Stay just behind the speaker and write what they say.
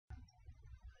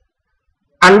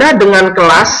Anda dengan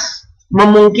kelas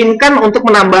memungkinkan untuk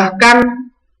menambahkan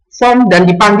form dan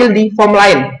dipanggil di form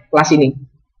lain kelas ini.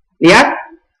 Lihat,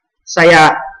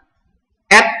 saya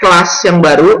add kelas yang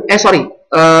baru,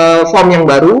 form yang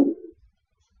baru.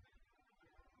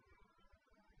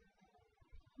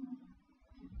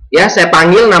 Ya, saya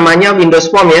panggil namanya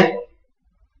Windows Form ya.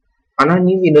 Mana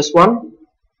ini Windows Form?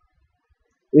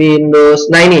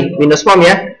 Nah ini Windows Form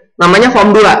ya. Namanya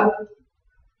Form 2.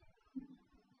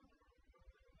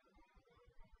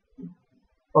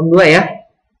 Form 2 ya.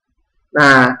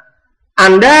 Nah,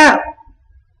 Anda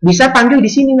bisa panggil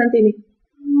di sini nanti nih.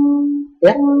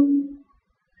 Ya.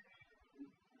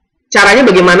 Caranya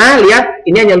bagaimana? Lihat,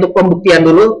 ini hanya untuk pembuktian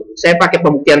dulu. Saya pakai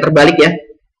pembuktian terbalik ya.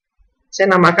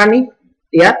 Saya namakan nih,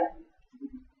 lihat.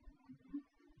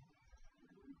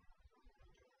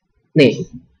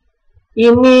 Nih.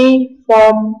 Ini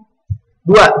form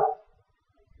 2.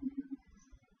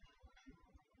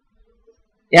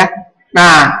 Ya.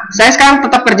 Nah, saya sekarang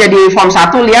tetap kerja di form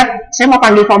 1, lihat, saya mau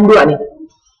panggil form 2 nih.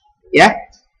 Ya.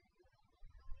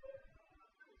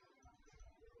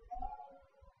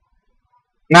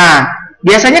 Nah,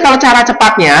 biasanya kalau cara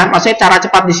cepatnya, maksudnya cara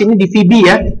cepat di sini di VB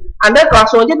ya, Anda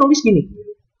langsung aja nulis gini.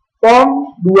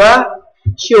 Form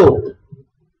 2 show.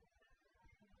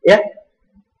 Ya.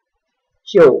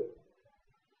 Show.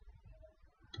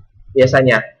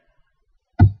 Biasanya.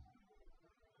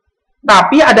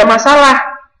 Tapi ada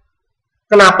masalah.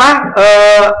 Kenapa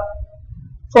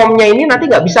formnya ini nanti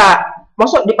nggak bisa,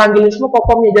 maksud dipanggilin semua kok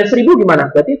formnya jadi 1000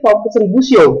 gimana? Berarti form ke 1000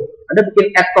 show. Anda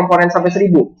bikin add komponen sampai 1000.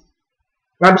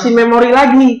 Ngabisin memori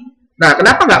lagi. Nah,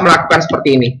 kenapa nggak melakukan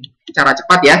seperti ini? Cara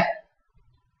cepat ya.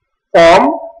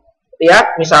 Form,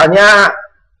 lihat misalnya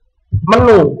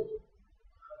menu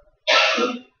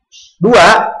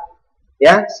 2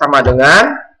 ya, sama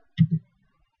dengan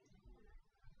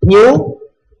new,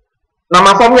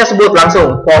 nama formnya sebut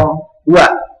langsung form 2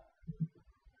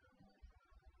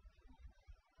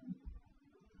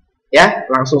 ya,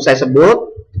 langsung saya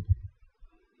sebut.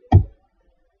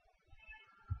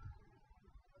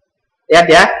 Lihat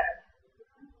ya,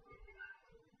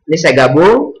 ini saya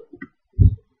gabung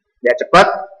biar cepat.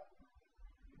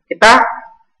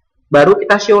 Baru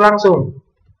kita show langsung.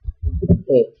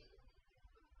 Nih,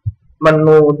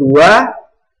 menu 2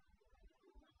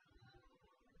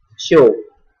 show.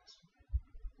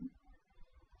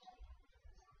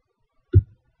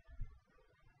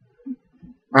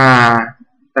 Nah,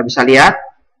 kita bisa lihat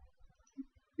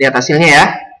hasilnya ya.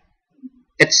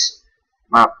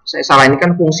 Maaf, saya salah, ini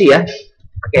kan fungsi ya,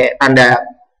 pakai tanda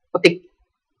petik.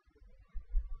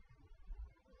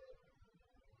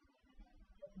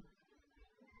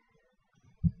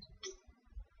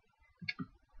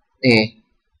 Nih,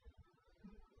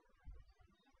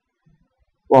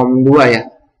 form 2 ya,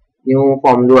 new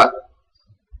form 2.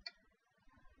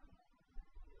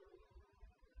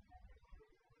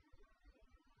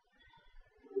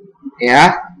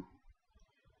 Ya.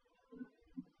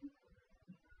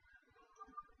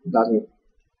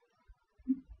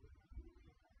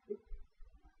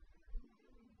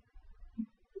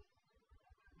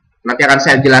 Nanti akan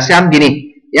saya jelaskan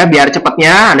gini ya, biar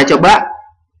cepatnya Anda coba.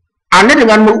 Anda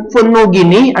dengan menu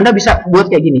gini, Anda bisa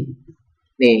buat kayak gini.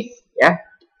 Nih, ya.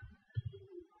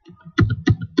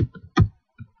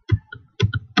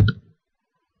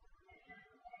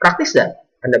 Praktis dah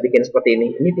Anda bikin seperti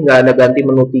ini. Ini tinggal Anda ganti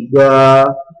menu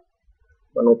 3,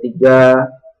 menu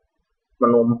 3,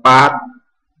 menu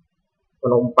 4,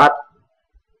 menu 4.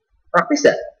 Praktis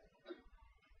dah.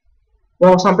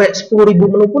 Mau sampai 10.000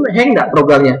 menu pun hang nggak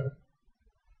programnya?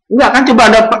 Enggak kan, coba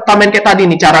Anda tambahin kayak tadi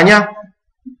nih, caranya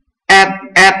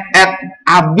add,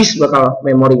 habis bakal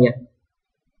memorinya.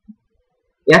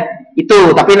 Ya,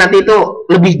 itu, tapi nanti itu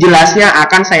lebih jelasnya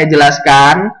akan saya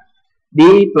jelaskan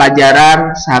di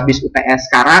pelajaran sehabis UTS.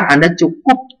 Sekarang Anda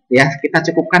cukup ya, kita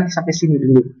cukupkan sampai sini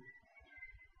dulu.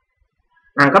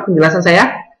 Nangkap penjelasan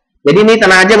saya? Jadi ini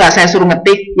tenang aja, nggak saya suruh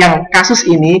ngetik. Yang kasus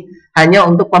ini hanya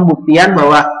untuk pembuktian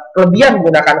bahwa kelebihan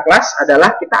menggunakan kelas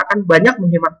adalah kita akan banyak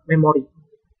menghemat memori.